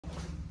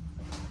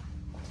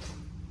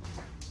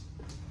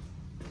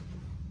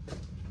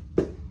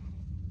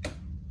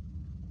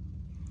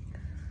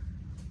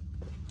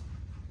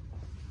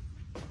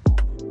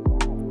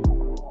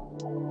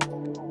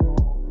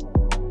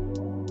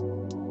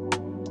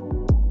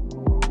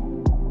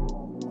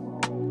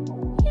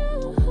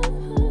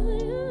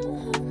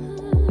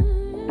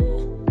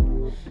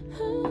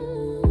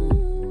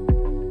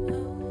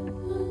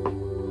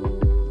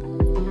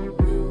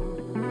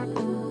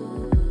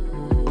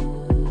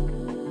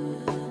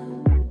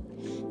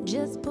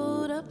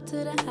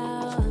to the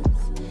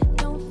house.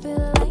 Don't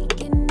feel like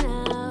getting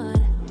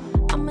out.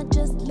 I'ma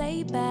just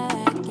lay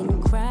back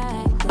and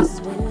crack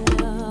this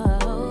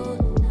window.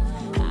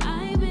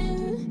 I've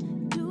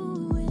been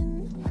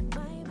doing my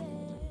best.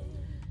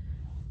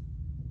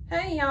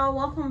 Hey y'all,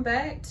 welcome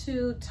back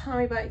to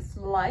Tommy Bites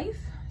Life.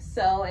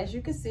 So as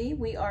you can see,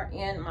 we are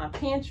in my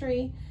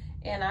pantry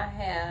and I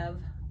have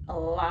a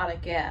lot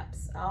of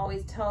gaps. I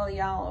always tell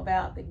y'all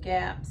about the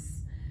gaps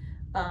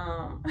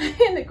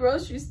in the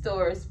grocery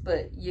stores,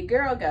 but your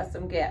girl got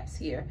some gaps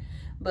here.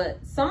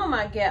 But some of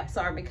my gaps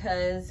are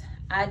because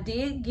I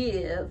did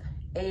give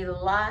a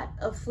lot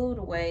of food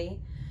away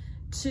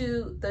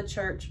to the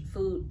church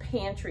food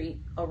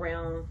pantry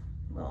around,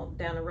 well,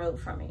 down the road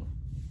from me.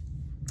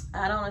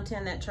 I don't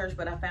attend that church,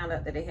 but I found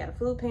out that they had a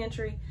food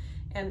pantry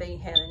and they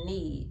had a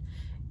need.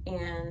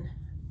 And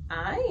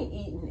I ain't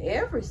eating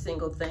every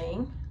single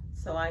thing,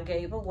 so I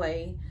gave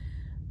away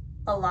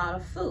a lot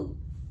of food.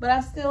 But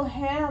I still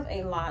have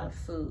a lot of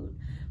food.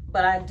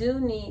 But I do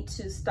need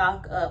to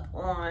stock up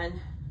on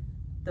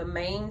the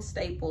main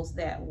staples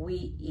that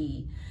we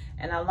eat.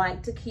 And I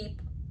like to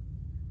keep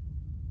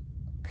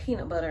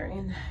peanut butter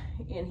in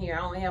here.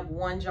 I only have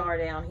one jar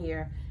down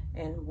here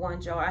and one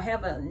jar. I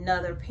have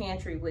another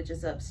pantry which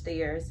is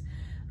upstairs.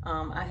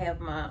 I have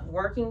my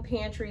working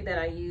pantry that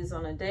I use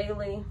on a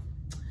daily.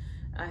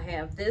 I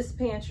have this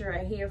pantry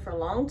right here for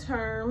long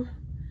term.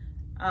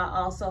 I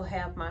also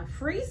have my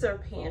freezer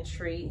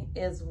pantry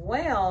as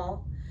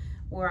well,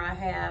 where I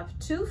have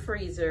 2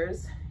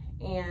 freezers,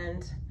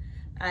 and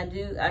I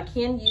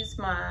can use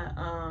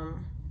my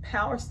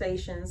power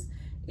stations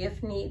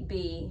if need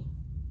be,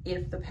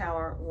 if the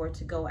power were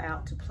to go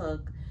out, to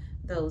plug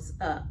those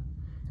up.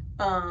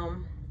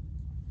 And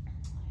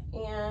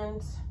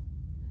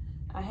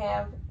I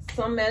have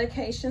some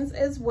medications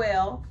as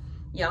well.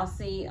 Y'all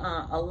see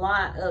a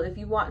lot of, if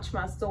you watch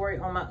my story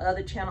on my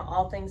other channel,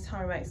 All Things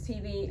TommyBites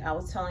TV, I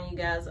was telling you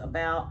guys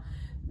about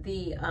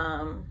the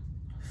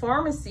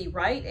pharmacy,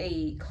 Rite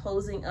Aid,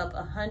 closing up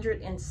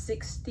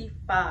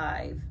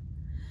 165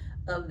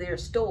 of their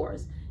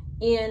stores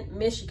in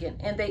Michigan,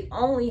 and they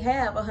only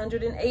have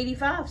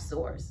 185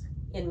 stores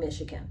in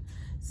Michigan.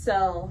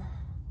 So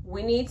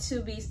we need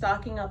to be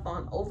stocking up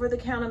on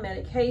over-the-counter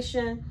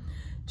medication.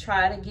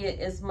 Try to get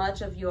as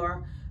much of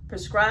your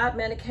prescribed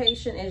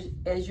medication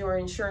as your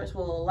insurance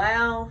will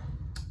allow.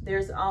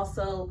 There's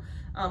also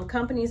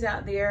companies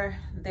out there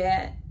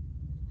that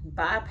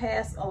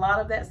bypass a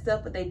lot of that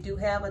stuff, but they do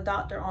have a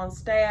doctor on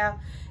staff.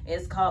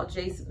 It's called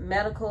Jace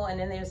Medical, and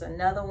then there's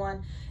another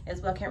one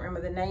as well. I can't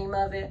remember the name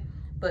of it,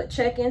 but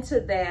check into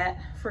that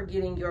for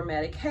getting your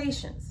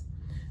medications.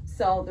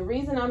 So the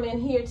reason I'm in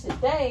here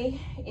today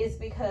is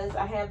because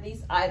I have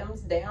these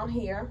items down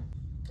here.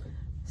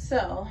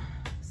 So I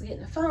was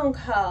getting a phone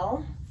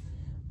call.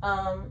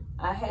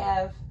 I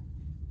have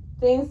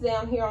things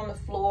down here on the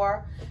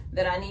floor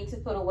that I need to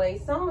put away.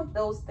 Some of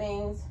those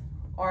things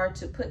are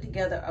to put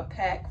together a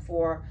pack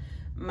for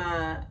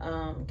my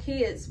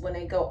kids when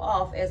they go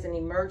off as an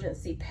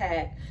emergency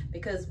pack,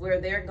 because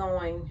where they're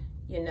going,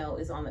 you know,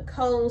 is on the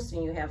coast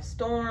and you have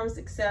storms,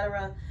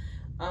 etc.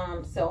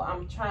 So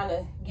I'm trying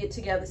to get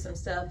together some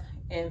stuff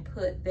and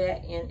put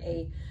that in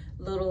a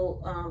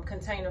little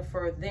container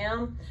for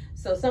them.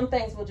 So some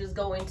things will just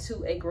go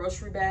into a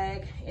grocery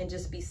bag and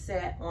just be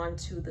set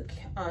onto the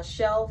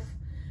shelf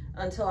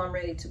until I'm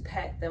ready to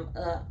pack them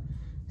up.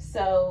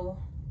 So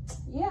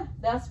yeah,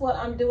 that's what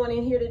I'm doing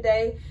in here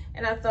today,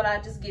 and I thought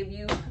I'd just give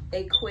you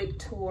a quick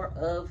tour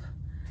of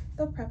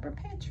the prepper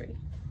pantry.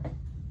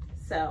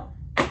 So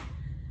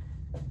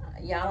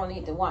y'all don't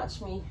need to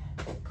watch me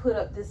put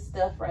up this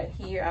stuff right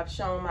here. I've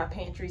shown my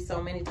pantry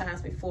so many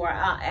times before.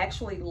 I'll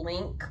actually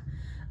link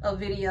a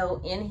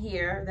video in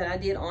here that I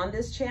did on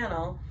this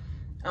channel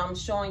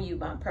showing you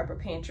my prepper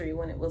pantry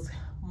when it was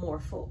more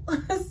full.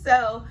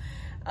 So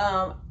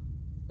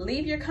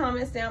leave your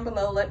comments down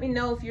below. Let me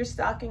know if you're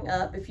stocking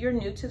up. If you're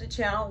new to the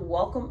channel,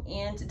 welcome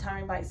into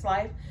Tommy Bites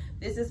Life.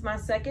 This is my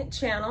second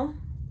channel.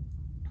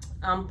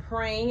 I'm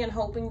praying and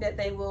hoping that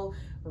they will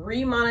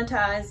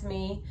remonetize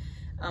me,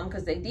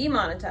 because they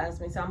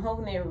demonetized me. So I'm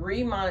hoping they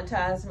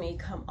remonetize me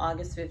come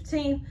August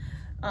 15th.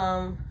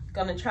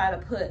 Gonna try to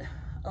put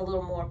a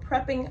little more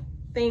prepping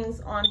things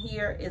on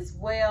here as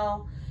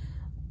well,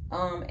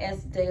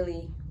 as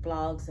daily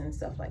vlogs and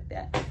stuff like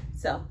that.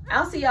 So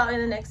I'll see y'all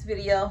in the next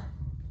video.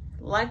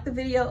 Like the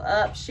video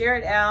up, share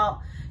it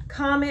out,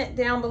 comment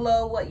down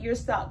below what you're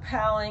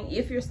stockpiling.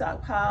 If you're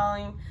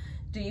stockpiling,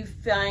 do you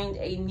find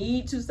a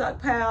need to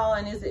stockpile,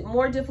 and is it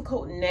more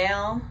difficult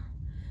now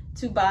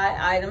to buy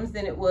items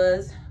than it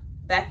was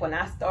back when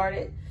I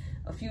started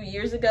a few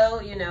years ago?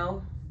 You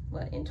know,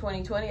 what, in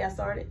 2020 I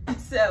started.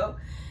 So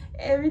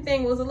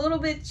everything was a little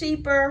bit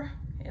cheaper,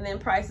 and then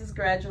prices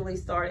gradually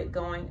started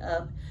going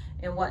up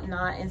and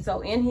whatnot. And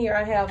so in here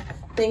I have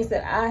things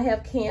that I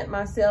have canned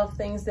myself,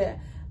 things that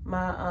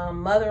my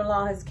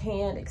mother-in-law has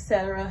canned,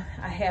 etc.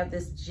 I have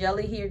this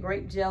jelly here,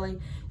 grape jelly.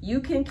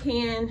 You can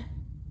can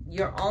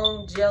your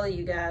own jelly,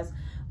 you guys.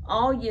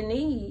 All you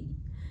need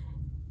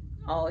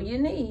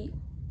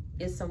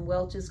is some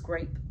Welch's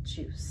grape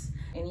juice.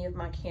 Any of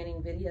my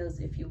canning videos,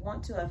 if you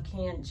want to, I've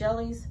canned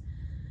jellies,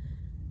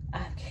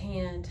 I've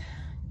canned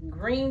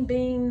green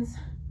beans,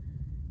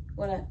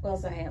 what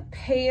else I have?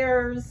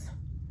 Pears,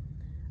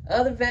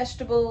 other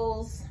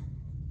vegetables,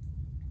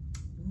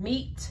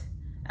 meat.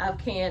 I've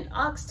canned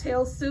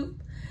oxtail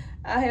soup.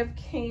 I have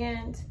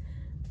canned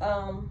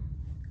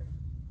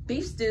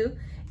beef stew,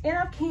 and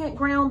I've canned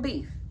ground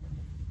beef.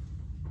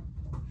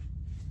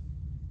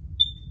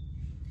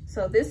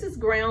 So this is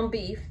ground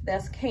beef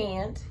that's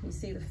canned. You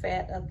see the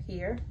fat up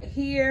here.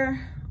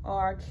 Here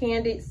are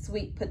candied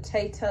sweet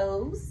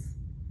potatoes,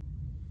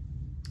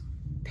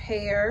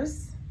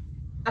 pears,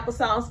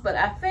 applesauce, but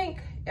I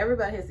think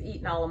everybody has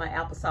eaten all of my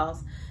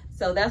applesauce.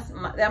 So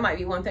that might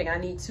be one thing I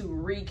need to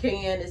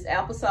recan is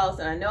applesauce,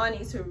 and I know I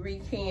need to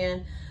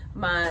recan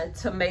my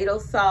tomato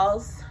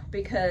sauce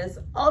because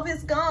all of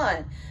it's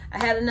gone. I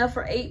had enough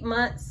for 8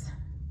 months.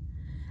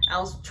 I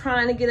was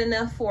trying to get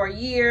enough for a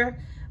year,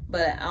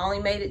 but I only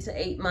made it to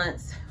 8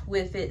 months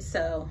with it,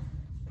 so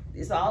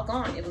it's all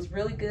gone. It was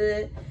really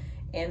good,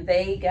 and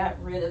they got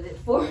rid of it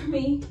for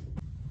me.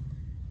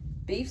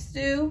 Beef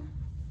stew,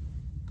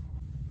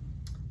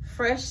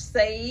 fresh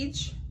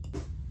sage,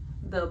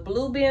 the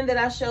blue bin that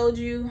I showed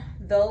you,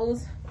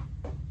 those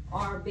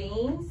are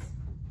beans.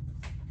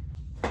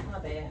 My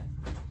bad.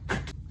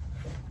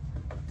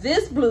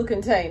 This blue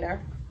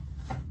container,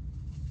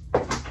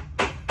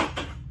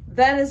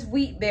 that is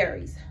wheat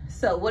berries.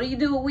 So what do you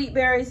do with wheat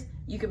berries?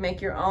 You can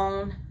make your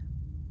own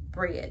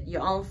bread,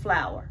 your own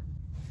flour.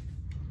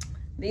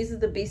 These are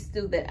the beef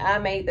stew that I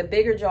made. The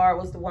bigger jar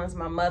was the ones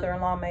my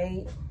mother-in-law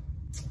made.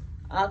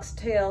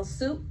 Oxtail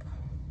soup.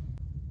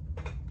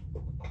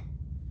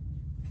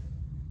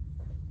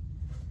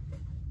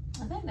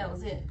 I think that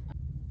was it.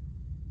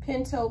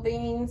 Pinto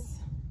beans.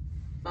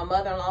 My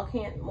mother-in-law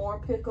canned more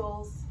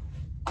pickles.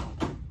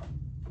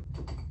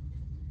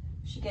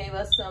 She gave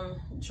us some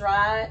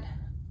dried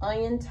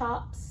onion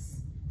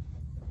tops.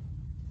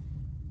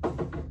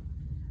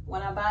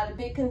 When I buy the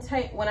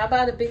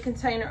big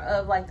container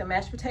of like the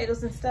mashed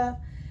potatoes and stuff,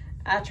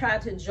 I try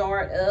to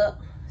jar it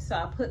up. So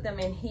I put them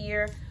in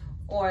here,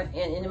 or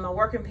in my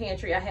working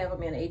pantry, I have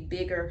them in a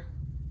bigger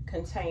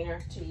container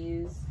to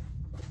use.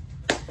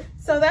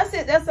 So that's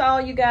it. That's all,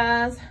 you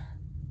guys.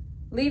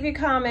 Leave your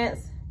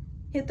comments,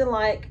 hit the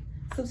like,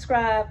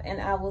 subscribe,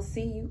 and I will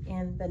see you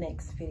in the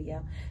next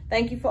video.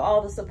 Thank you for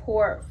all the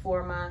support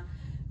for my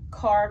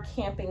car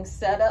camping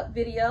setup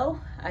video.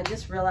 I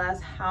just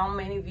realized how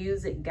many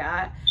views it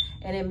got,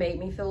 and it made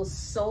me feel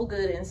so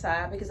good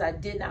inside because I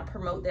did not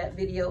promote that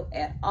video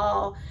at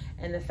all.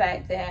 And the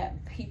fact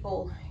that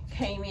people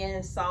came in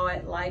and saw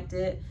it, liked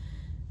it,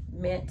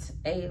 meant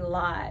a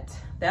lot.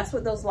 That's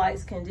what those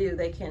likes can do.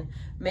 They can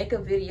make a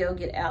video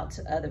get out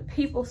to other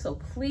people. So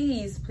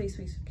please, please,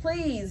 please,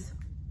 please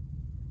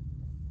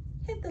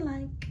hit the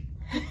like.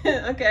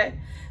 Okay,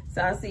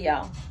 so I'll see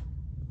y'all.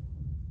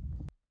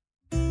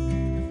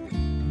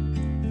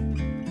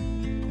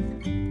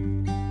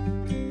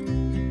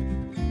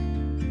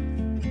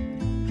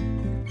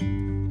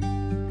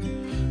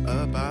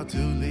 About to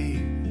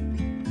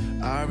leave,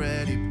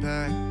 already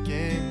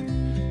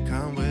packing.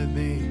 Come with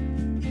me,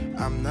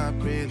 I'm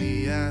not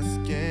really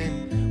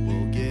asking.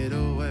 We'll get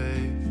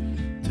away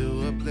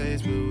to a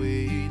place where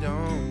we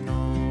don't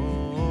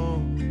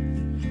know.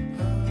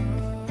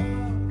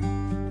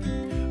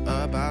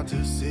 About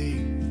to see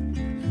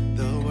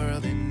the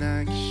world in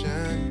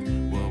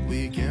action, what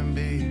we can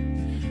be,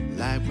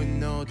 life with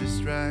no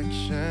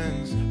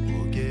distractions.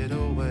 We'll get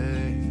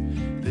away,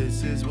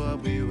 this is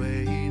what we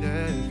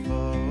waited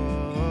for.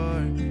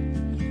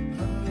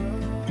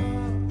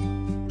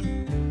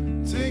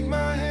 Take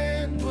my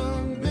hand,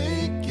 we'll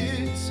make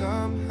it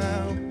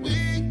somehow.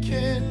 We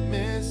can't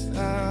miss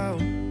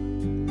out.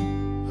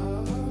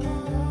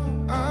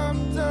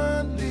 I'm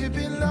done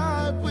living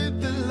life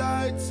with the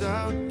lights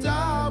out,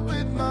 down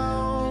with my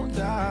own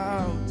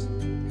doubts.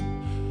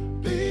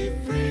 Be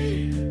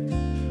free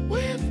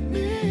with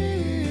me.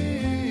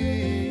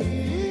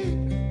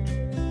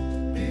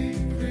 Be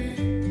free.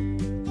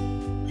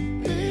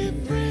 Be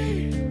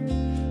free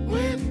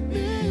with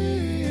me.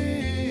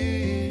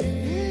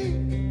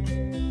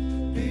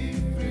 Be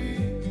free.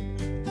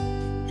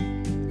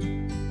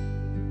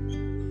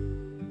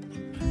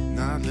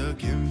 Not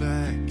looking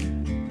back,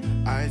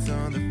 eyes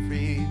on the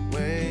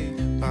freeway,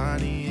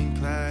 Bonnie and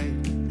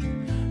Clyde,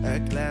 a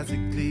classic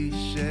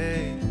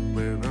cliche.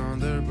 We're on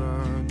the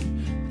run,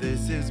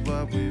 this is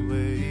what we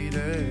wait.